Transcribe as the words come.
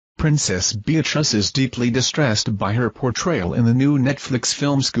Princess Beatrice is deeply distressed by her portrayal in the new Netflix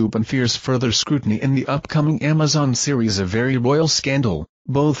film Scoop and fears further scrutiny in the upcoming Amazon series A Very Royal Scandal,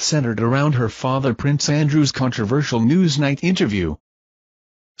 both centered around her father Prince Andrew's controversial Newsnight interview.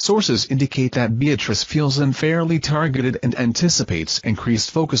 Sources indicate that Beatrice feels unfairly targeted and anticipates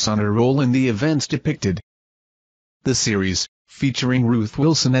increased focus on her role in the events depicted. The series, featuring Ruth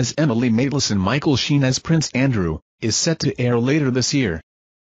Wilson as Emily Maitlis and Michael Sheen as Prince Andrew, is set to air later this year.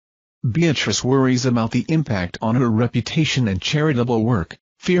 Beatrice worries about the impact on her reputation and charitable work,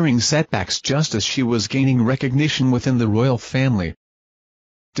 fearing setbacks just as she was gaining recognition within the royal family.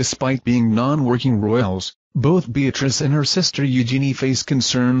 Despite being non-working royals, both Beatrice and her sister Eugenie face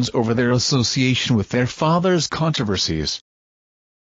concerns over their association with their father's controversies.